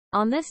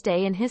On this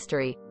day in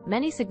history,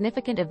 many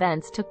significant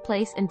events took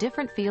place in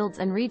different fields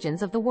and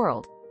regions of the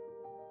world.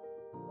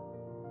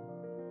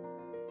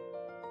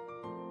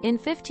 In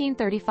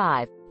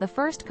 1535, the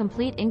first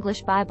complete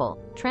English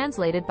Bible,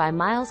 translated by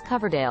Miles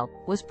Coverdale,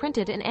 was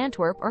printed in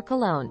Antwerp or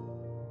Cologne.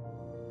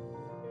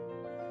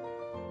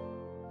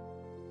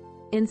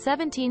 In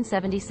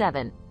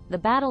 1777, the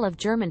Battle of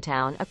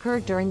Germantown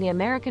occurred during the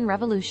American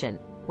Revolution,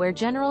 where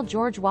General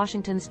George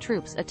Washington's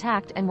troops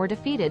attacked and were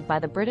defeated by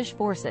the British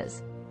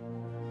forces.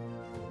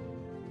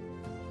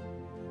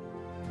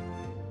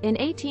 In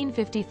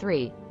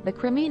 1853, the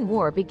Crimean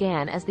War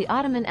began as the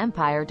Ottoman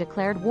Empire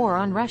declared war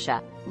on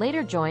Russia,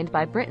 later joined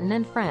by Britain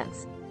and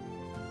France.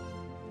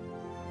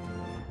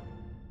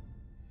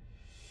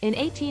 In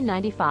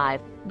 1895,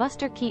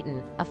 Buster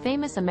Keaton, a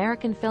famous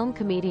American film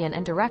comedian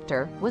and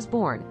director, was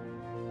born.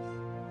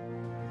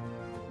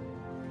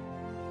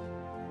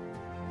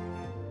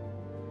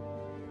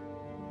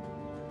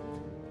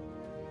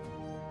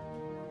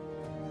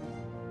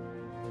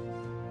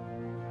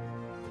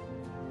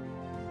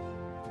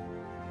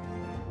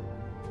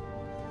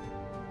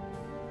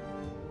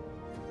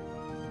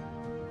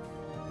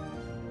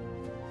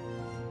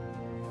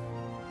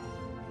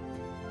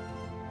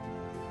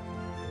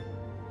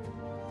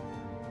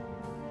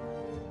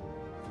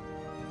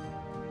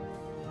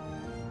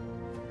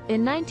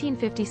 In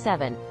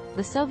 1957,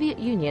 the Soviet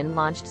Union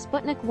launched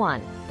Sputnik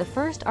 1, the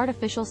first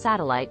artificial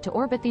satellite to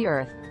orbit the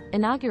Earth,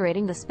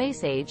 inaugurating the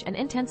space age and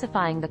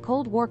intensifying the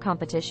Cold War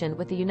competition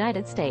with the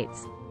United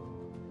States.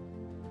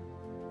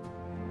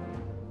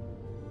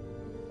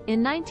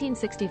 In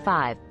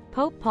 1965,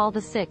 Pope Paul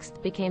VI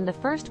became the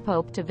first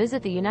pope to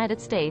visit the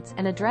United States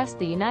and addressed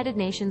the United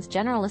Nations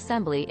General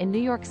Assembly in New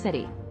York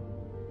City.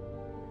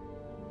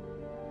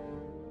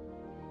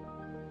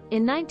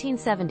 In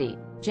 1970,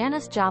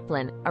 Janis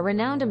Joplin, a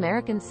renowned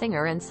American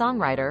singer and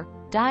songwriter,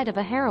 died of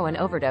a heroin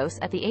overdose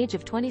at the age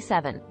of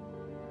 27.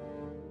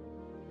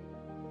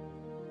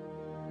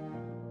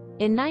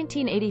 In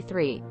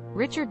 1983,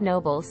 Richard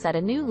Noble set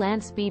a new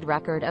land speed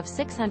record of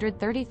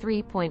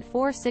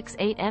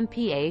 633.468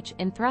 mph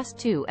in Thrust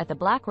 2 at the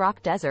Black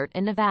Rock Desert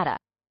in Nevada.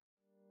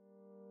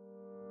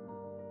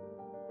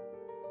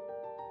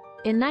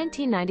 In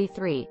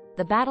 1993,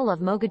 the Battle of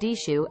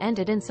Mogadishu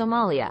ended in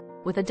Somalia,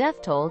 with a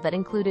death toll that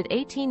included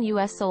 18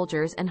 U.S.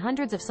 soldiers and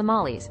hundreds of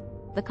Somalis.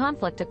 The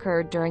conflict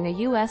occurred during a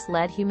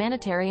U.S.-led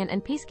humanitarian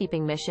and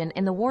peacekeeping mission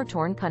in the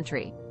war-torn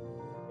country.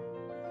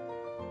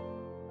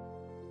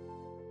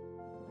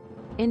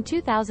 In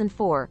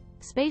 2004,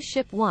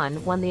 Spaceship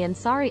One won the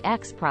Ansari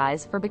X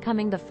Prize for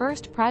becoming the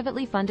first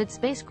privately funded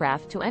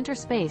spacecraft to enter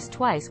space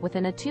twice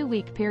within a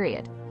 2-week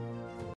period.